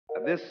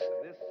This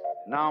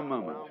now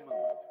moment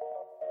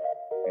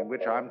in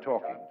which I'm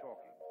talking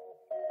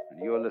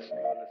and you're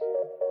listening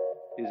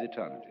is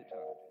eternity.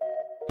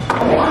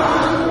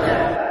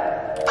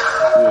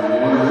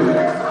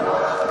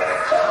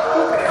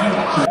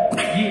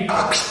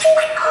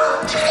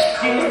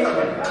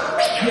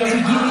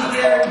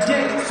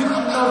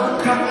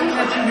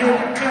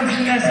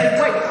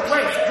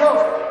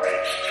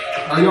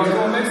 Are y'all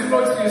gonna make some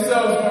noise for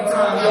yourselves one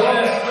time,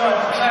 y'all?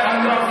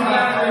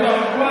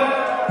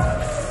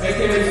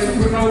 AKA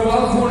Supernova, I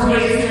was born and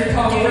raised here in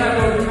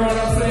Colorado, you know what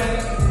I'm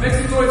saying? Make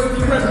some noise if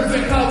you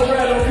represent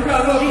Colorado, you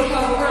got love for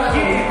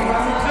Colorado.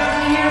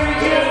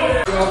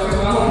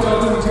 I hope y'all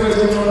doing good,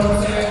 you know what I'm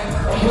saying?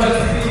 I'm blessed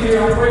to be here,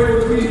 I'm grateful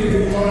to be here,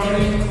 you know what I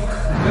mean?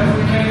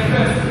 Definitely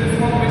manifested this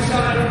moment.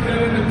 Shout out to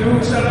Devin, the dude,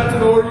 shout out to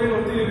the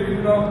Oriental theater,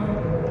 you know?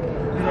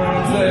 You know what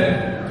I'm saying?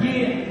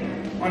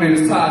 Yeah. My name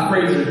is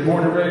Frazier,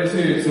 born and raised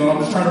here, so I'm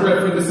just trying to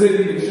rep for the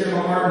city and share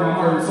my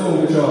heart and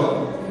soul with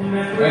y'all.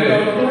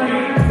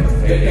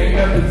 They can't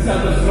never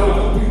tell us no,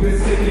 we've been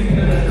sitting in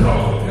the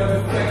cold, never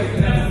fake it,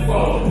 never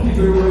fall, keep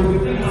it real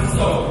within my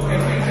soul. They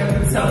can't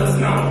never tell us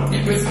no,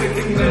 we've been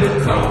sitting in the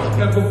cold,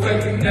 never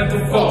fake it, never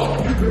fall,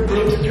 keep it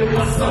real within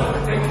my soul.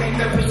 They can't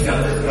never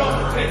tell us no,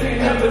 they can't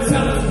never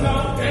tell us no,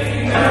 they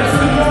can't never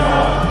tell us no.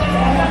 They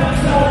can't never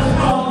tell us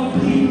no,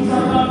 we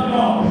turn up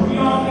y'all, we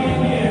all get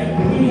here,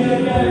 we here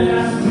together,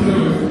 that's the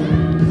truth.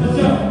 What's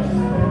up?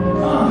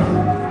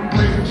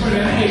 Grateful for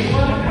the hate,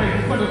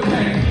 grateful for the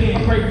pain,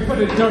 grateful for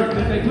the dirt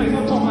that they place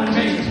upon my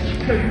name.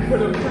 Grateful for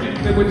the friends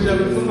that were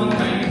jealous of my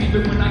fame.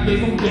 Even when I gave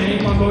them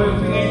game, my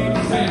loyalty ain't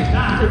the same.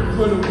 Grateful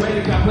for the way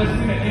God bless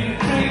me to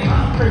entertain.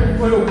 Grateful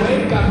for the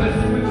way God bless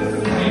me with this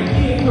pain.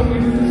 Put me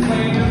through the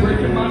flame and break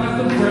your mind out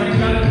the brain.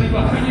 Gotta leave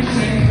behind your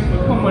shame and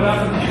become what I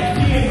became.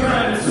 Yeah,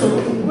 gratitude.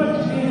 What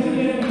you need to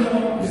get in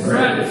your it's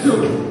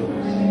gratitude.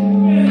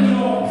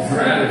 It's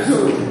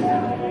gratitude.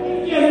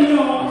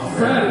 It's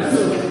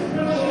gratitude.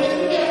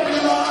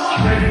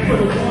 Grateful for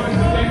the ones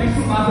who gave me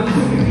some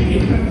opportunity.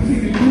 Couldn't see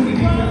the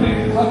unity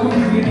within our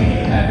community.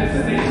 Habits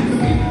that they do to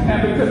me, and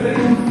because they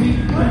lose me,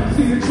 couldn't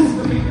see the truth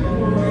of me.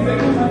 They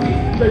lose me.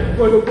 Grateful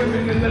for the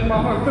women that let my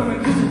heart come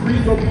into the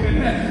breeze. But we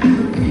didn't have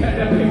we had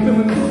that pain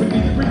feeling too with me.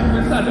 Bring them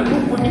inside the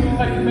book with me,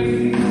 like to make it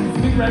easy.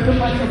 We grab the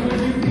mic up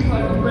with you,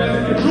 like I'm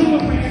grabbing your jewel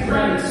with me. It's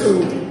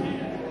gratitude.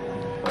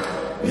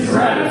 It's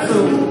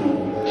gratitude.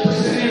 Put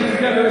your hands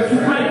together as you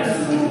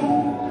gratitude.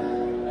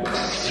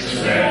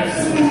 It's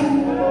gratitude.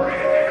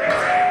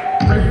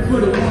 For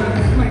the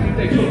ones claiming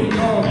they took me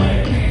all, when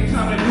it came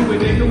time to do it,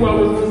 they knew I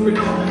was moving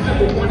on.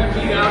 Never wanted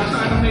me to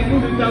outshine them, they knew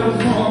that was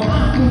wrong.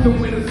 Moved the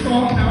winter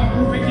storm, now I'm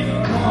moving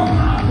getting calm.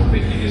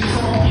 Moving getting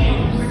strong,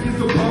 music is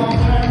the bomb.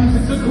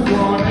 Music's the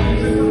Quran, I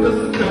use it to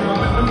listen to them.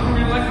 I'm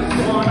moving like a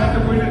swan, I do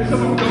it until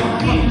I'm gone.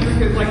 My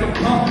music is like a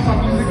pump, my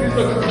music is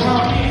the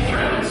Quran.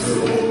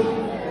 Gratitude,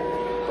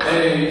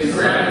 hey, it's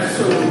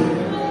gratitude. You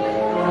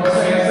know what I'm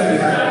saying?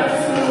 It's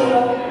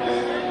gratitude.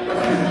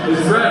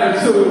 It's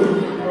gratitude.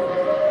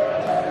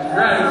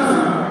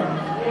 Gratitude.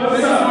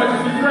 What's up? I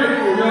just be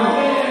grateful, y'all.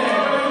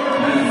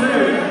 I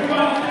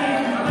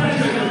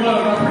appreciate the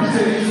love. I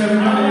appreciate each and every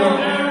one of y'all.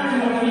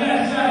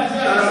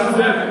 Shout out to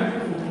Devin.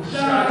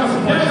 Shout out to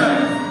Frazier.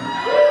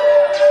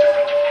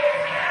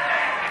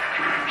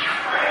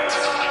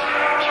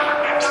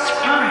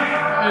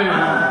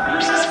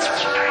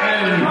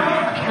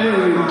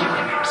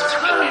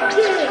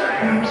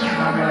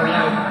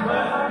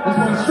 This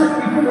one's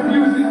strictly for the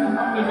music.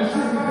 I'm living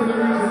strictly for the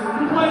music.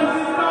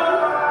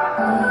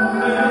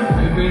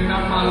 Living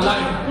out my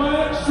life,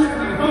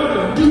 strictly for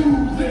the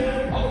music.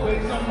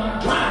 Always on my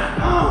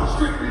grind,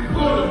 strictly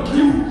for the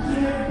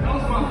music.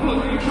 Lost my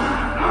fucking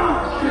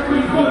mind,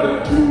 strictly for the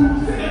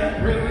music.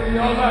 Really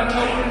all I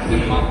know is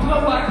in my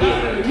flow, I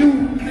gotta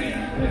use it.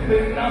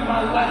 Living out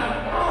my life,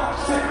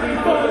 strictly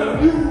for the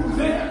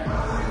music.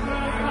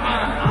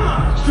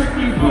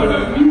 Strictly for the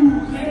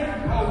music.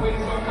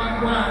 Always on my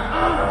grind,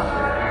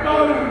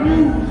 for the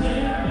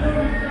music.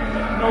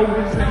 No,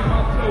 it's in my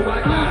flow, I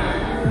gotta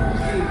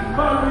use it.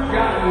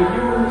 Gotta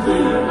use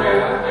it.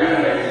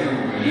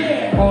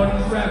 Yeah. All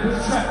these rappers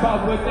trap about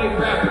what they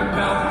rapping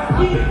about. I've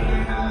been in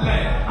the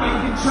lab,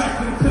 making tracks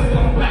until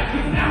I'm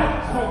blacking out.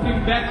 Smoking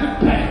back to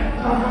back.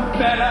 I'm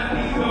fat, I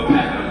need a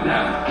pack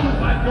now.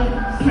 I don't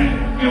sing,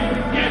 if we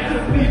get to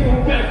leave them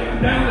backing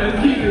down. Let's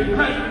keep it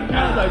cracking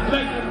out like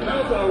black and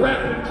bells. I rap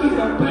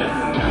until I'm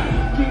passing out.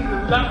 King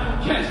of life and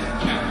cash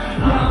account.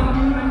 Yeah, I'm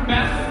doing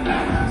massive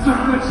now. So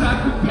much I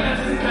could pass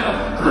it out.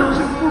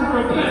 Searching for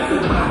a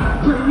blessing.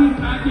 Bring me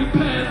back and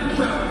pass it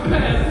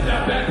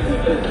out back to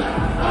the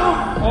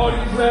top. All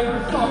these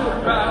rappers talk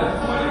about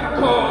money,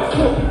 cars,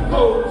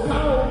 hoes,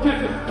 how get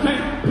the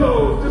same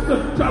clothes. Just a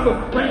drop of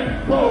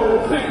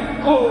rainbow, same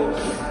old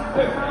shit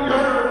that we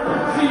heard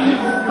 10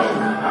 years ago.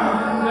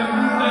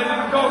 Let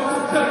it go, so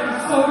tell your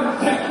soul to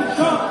take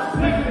control.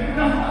 Living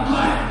on my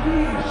life,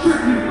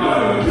 strictly for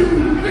the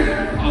music.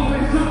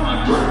 Always on my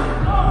grind,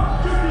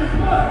 strictly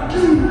for the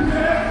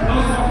music.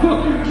 Lost my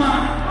fucking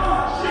mind,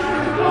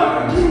 strictly for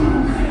the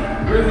music.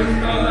 Really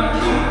all I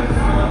know is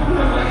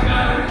I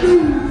gotta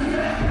use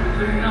it.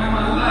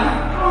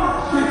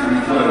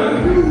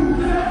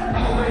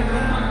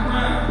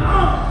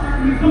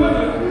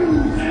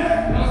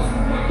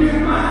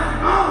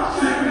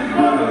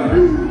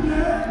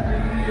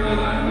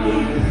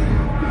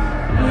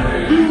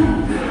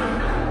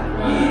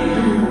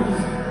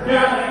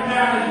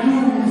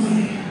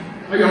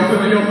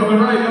 y'all feeling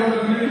right? Y'all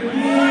feeling good?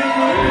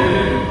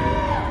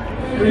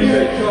 Yeah.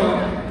 Appreciate y'all.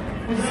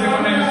 My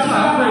name is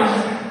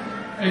Frazier.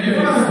 Hey, give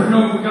me a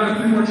supernova. We got a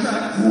few more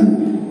shots.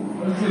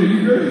 Let's get it. You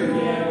good?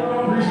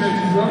 Yeah. Appreciate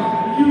you, bro.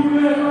 You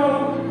good, bro?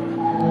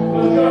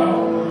 Let's go.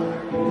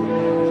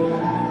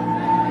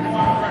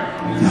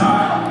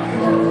 Time.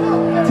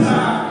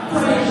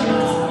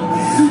 Frazier.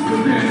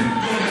 Superman.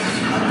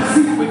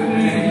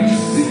 Superman. You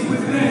see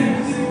within.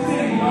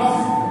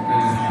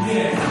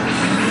 Yeah.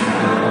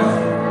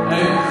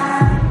 Hey, I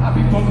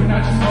be bumping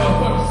out your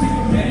motherfucking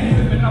Superman.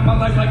 Living out my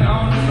life like I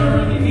don't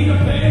ever really need a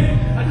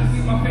fan. I just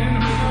need my family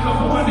to make a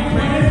couple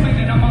 $100,000.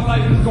 Explaining how my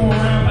life is going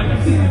around like a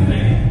ceiling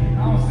fan. I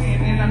don't see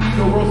it, and I need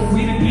to roast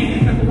weed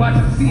again. Never watch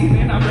it, see it,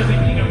 and I really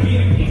need a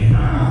beat again.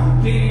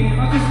 Damn,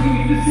 I just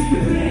need to see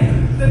it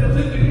then. Instead of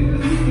living in the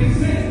secret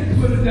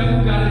sin. Where the devil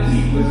got a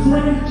teeth with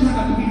brain. Trying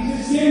not to be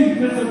just skin.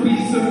 That's a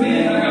piece of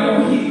man. I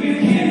gotta keep it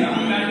in. I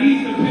mean, I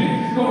need the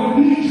pen. Gonna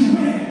need you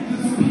in.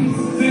 Just a piece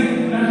of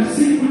sin. And I just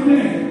see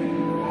within.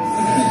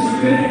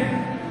 You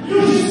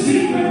should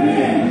see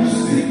within. You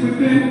should see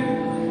within.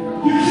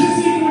 You should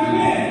see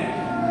within.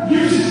 You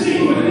should see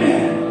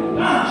within.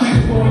 I'm check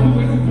the world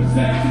with the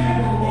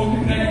perspective. The world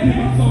connected.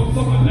 I'm so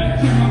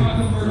electric. I'm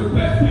like a murder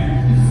weapon.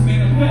 This is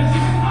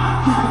manifesting.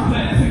 Keep the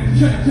blessing.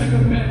 Check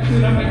the method.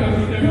 I make a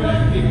new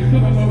directive.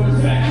 Put my more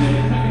respect. I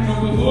can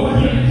know the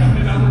Lord. Yeah,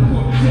 coming out the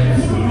court. Yeah,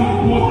 super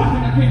no war.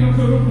 I can't go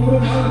to the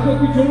border. Now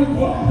the we go to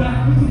war.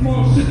 That was some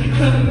more shit they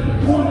selling at the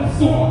corner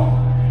store.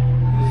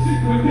 The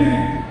secret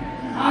within.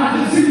 I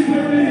just see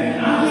within.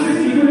 I just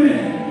see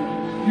within.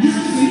 You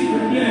should see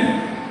within.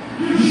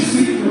 You should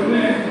see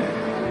within.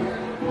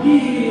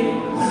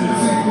 Yeah. I just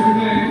see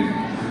within.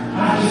 I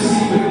just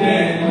see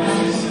within. I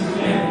just see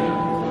within.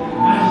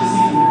 I just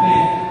see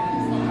within.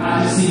 I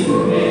just see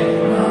within.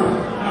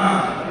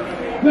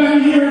 Let me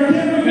hear it.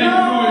 Give me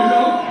noise,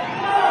 y'all.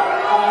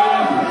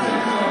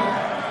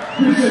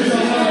 Appreciate y'all.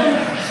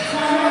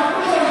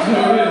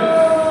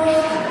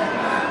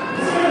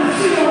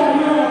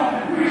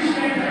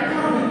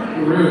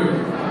 For real.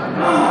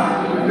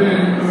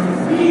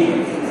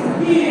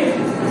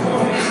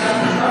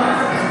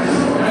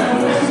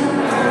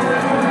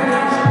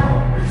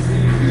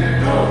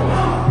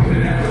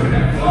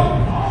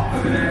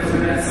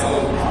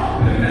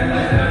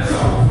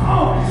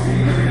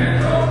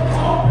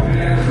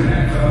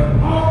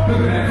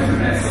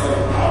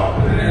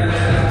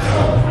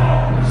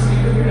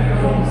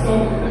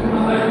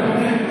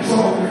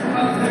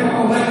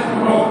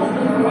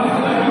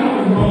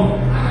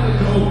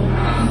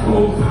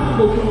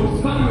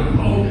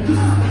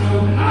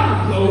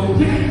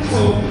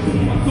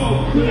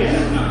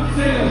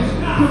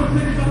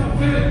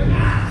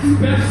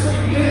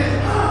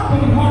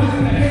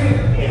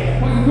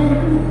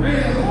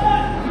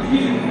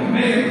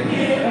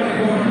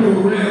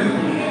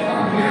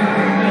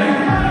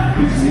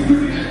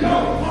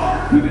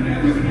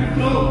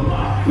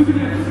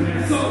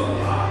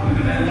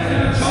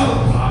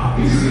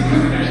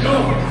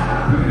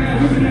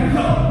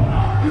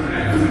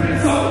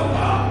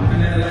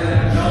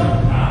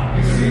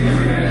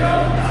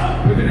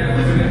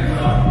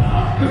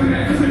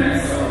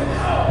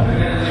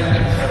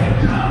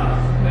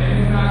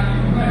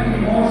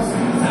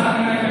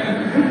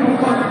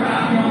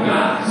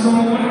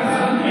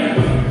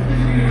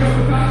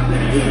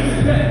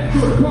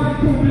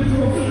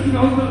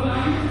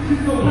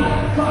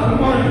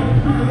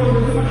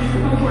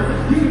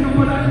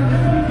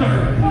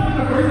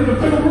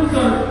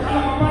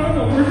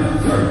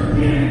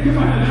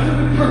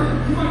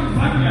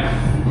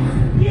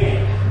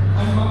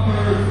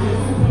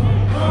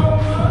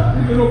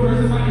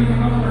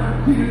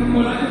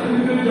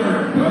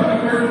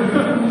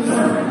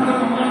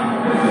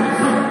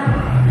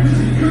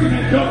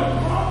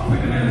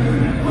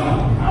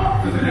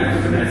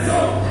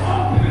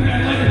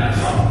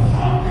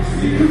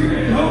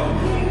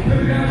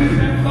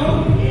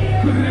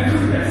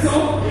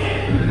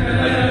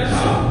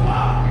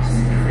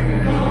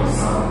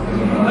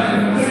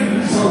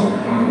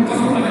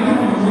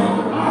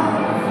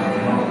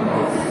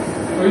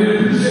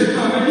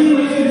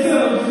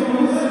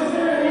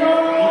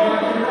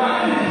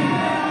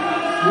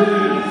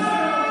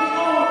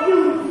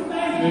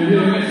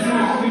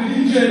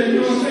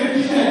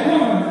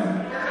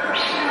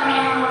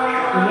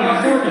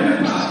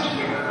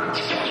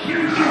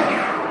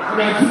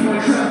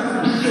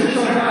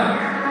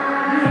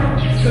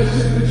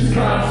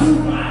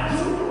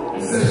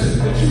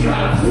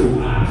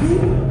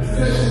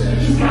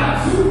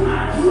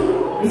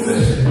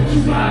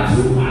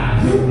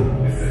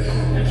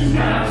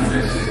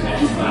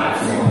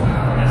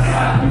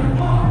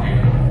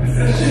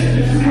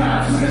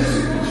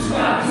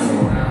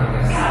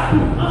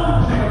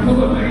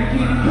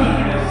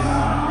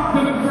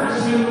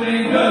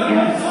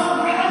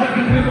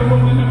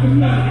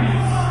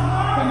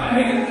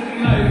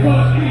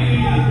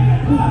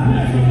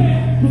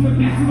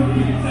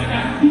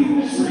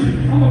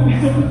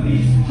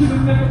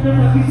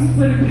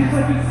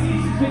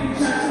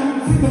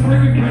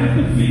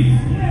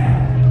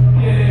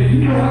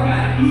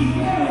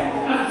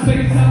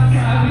 say it's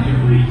outside of your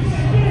reach.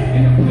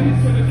 In a place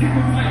where the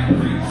people might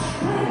preach.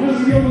 What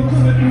we all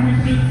gonna do is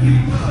just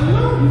teach.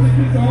 Music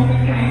is the only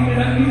thing that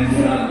I need. It's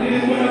what I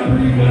live, what I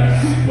breathe, what I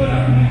shoot, what I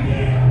bleed.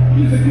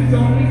 Music is the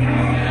only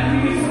thing that I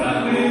need. It's what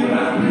I live, what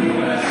I breathe,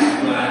 what I shoot,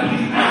 what I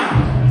bleed.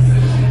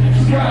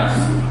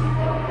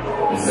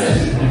 It's that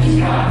shit that you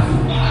got to.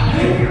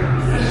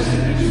 It's that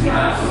shit that you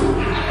got to.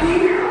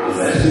 It's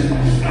that shit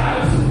that you got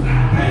to.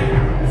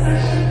 It's that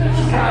shit that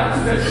you got to.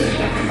 That shit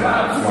that you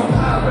got to. I'm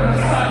high when I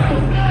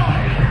cycle.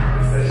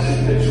 It's that shit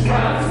that you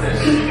got to. That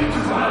shit that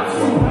you got to.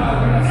 I'm high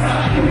when I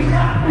cycle.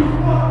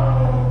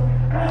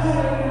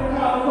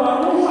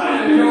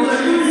 You know what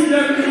it is,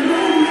 Devin?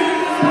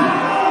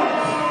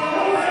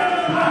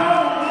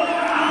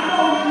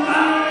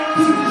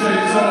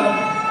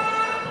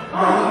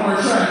 One more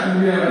track and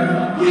we have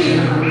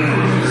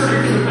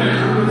straight to the bank.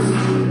 Straight to the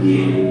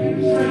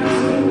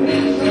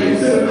bank. Straight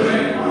to the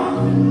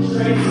bank.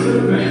 Straight to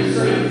the bank.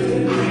 Straight to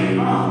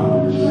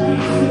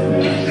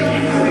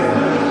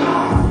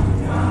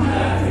the bank.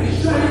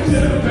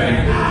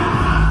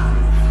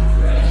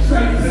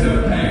 Straight to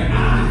the bank.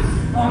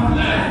 I'm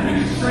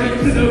laughing. Straight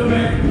to the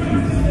bank.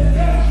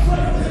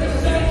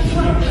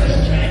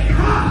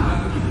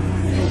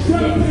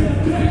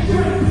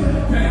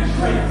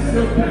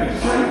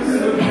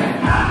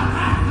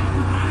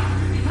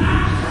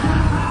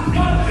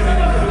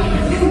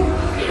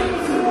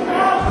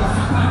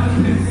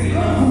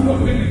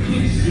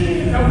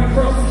 Now we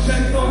cross some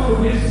checks off the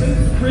wish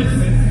list.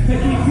 Christmas, they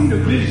can't see the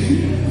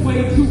vision. Way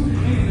too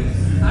endless.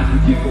 I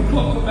could give a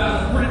fuck about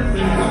a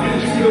princess. I'm in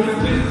the field of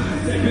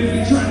business. They busy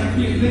trying to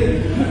get lit.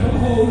 Put the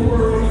whole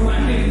world on my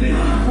head. This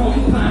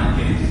multiplying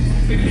bitches.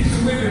 The kitchen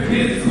women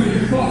kids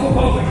with off of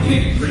all the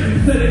kick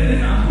tricks. Said it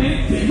and I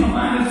meant it. My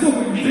mind is so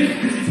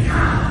invictus.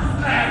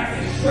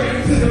 Straight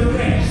to the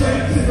bank.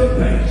 Straight to the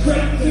bank.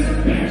 Straight to the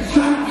bank.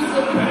 Straight to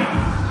the bank.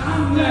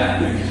 I'm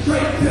laughing.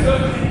 Straight to the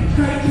bank.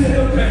 Straight to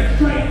the bank.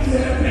 Straight to the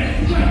bank.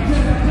 Straight to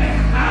the bank.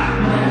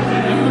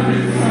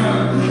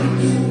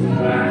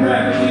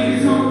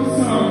 Gravity's on the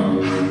song.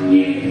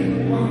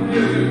 I'm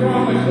really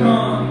wrong and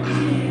gone.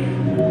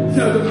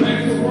 Tell the bank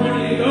to run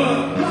it up.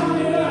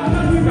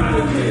 You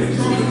gotta get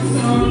drunk and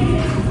some.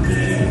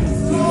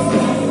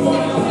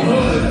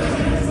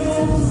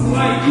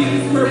 Like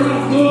this, where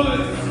I'm blood.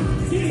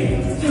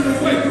 Turn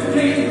away from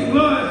hate and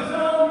blood.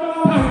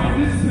 Power in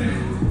this thing.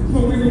 So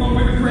we go on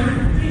with the brain.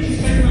 She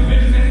came to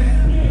mention it.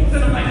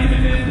 Said I'm like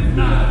even in.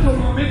 Nah, I told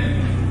her I'm in it.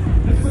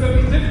 That's what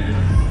I'm in.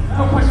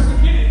 How much you can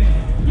get it?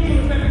 You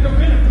would have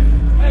been a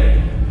hey,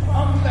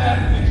 I'm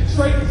laughing.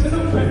 Straight to the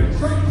bank.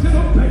 Straight to the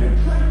bank.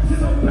 Straight to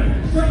the bank.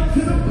 Straight to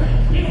the bank.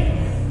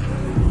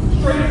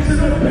 Straight to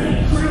the bank.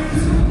 Straight to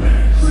the bank.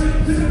 Straight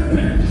to the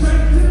bank.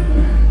 Straight to the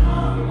bank.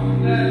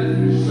 I'm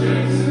laughing.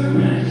 Straight to the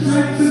bank.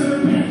 Straight to the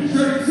bank.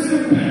 Straight to the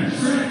bank.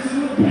 Straight to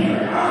the bank.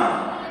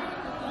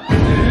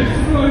 And it's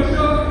the Lord,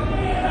 y'all.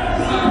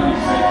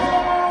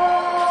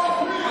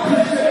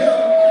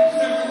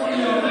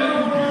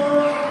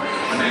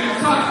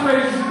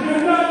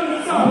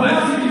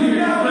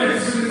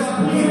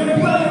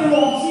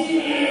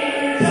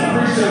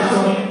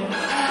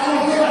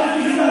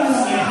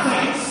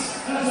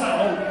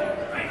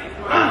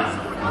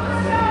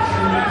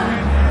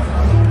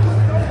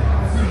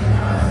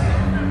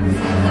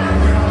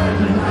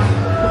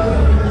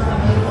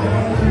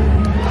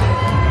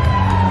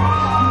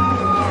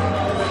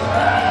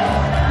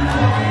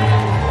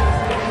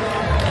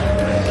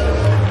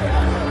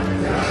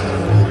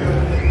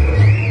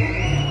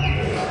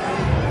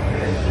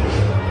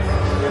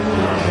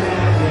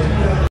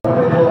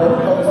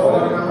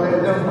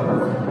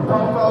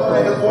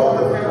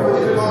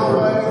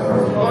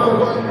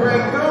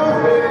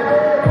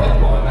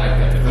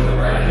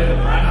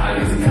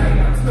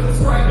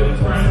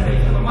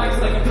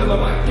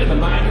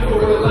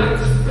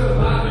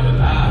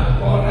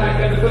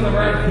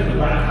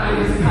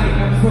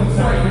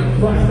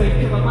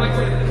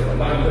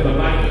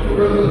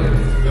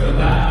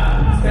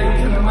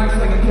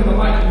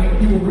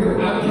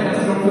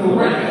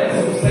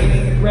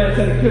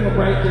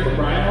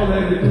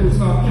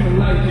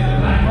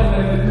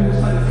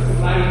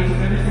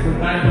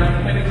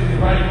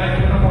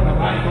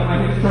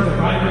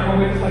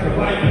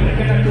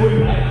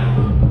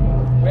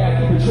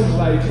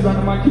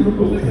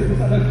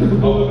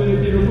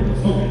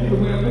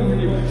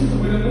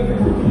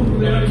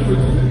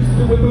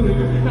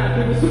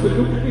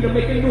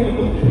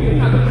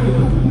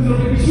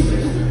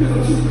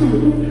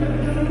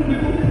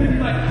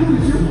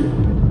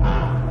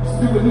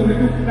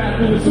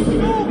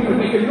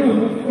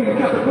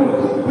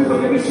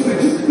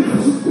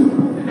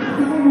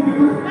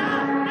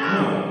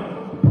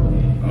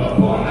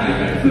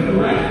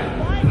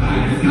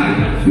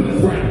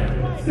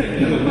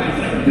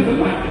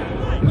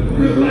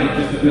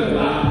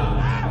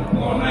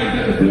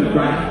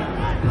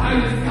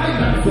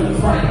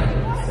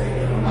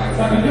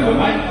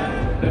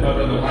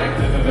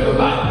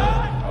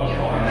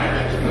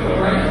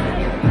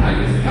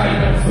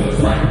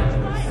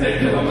 Stay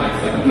till the mic,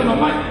 the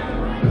mic.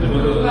 The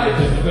light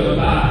just feel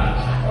alive.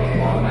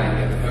 All night,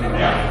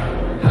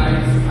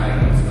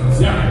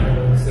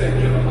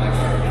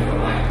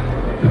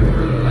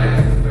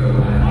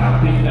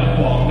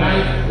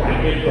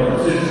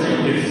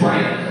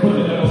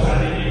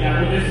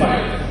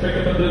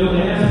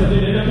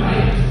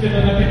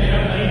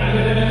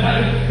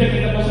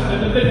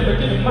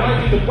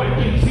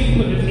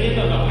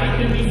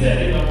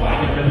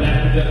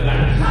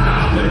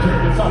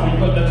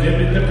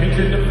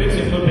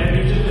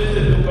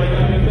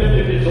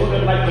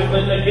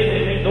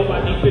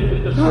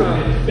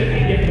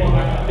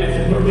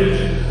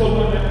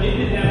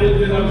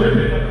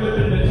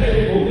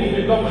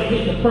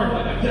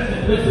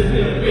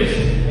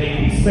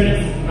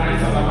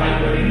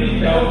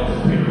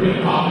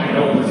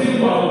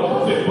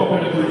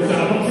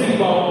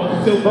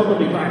 Still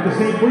verbally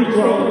practicing free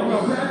throw.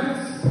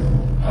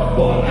 A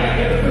ball back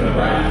at the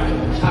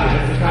right.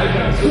 I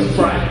got to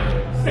strike.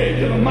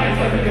 Stay to the mic,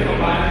 everything on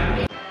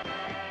my.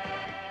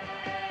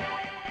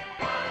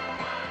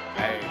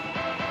 Hey,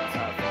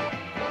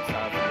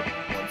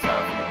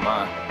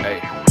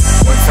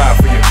 one time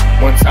for you,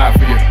 one time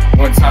for you,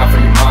 one time for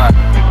your mind.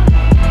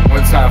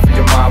 One time for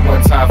your mind,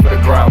 one time for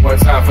the grind, one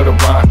time for the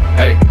rhyme.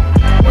 Hey,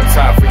 one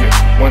time for you,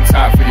 one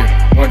time for you,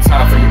 one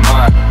time for your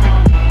mind.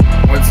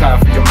 One time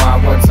for your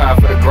mind, one time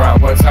for the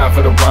grind, one time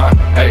for the rhyme.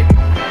 Hey,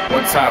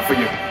 one time for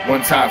you,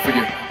 one time for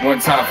you, one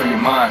time for your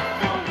mind.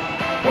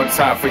 One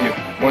time for you,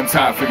 one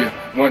time for you,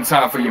 one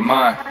time for your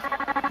mind.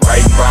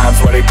 Writing rhymes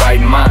while they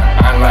biting mine.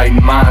 I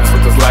enlighten minds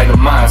with this light of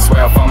mine.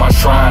 Swear I found my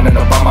shrine and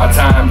I buy my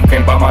time. You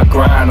can't buy my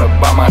grind or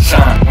buy my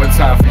shine. One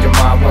time for your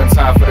mind, one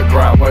time for the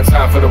grind, one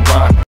time for the rhyme.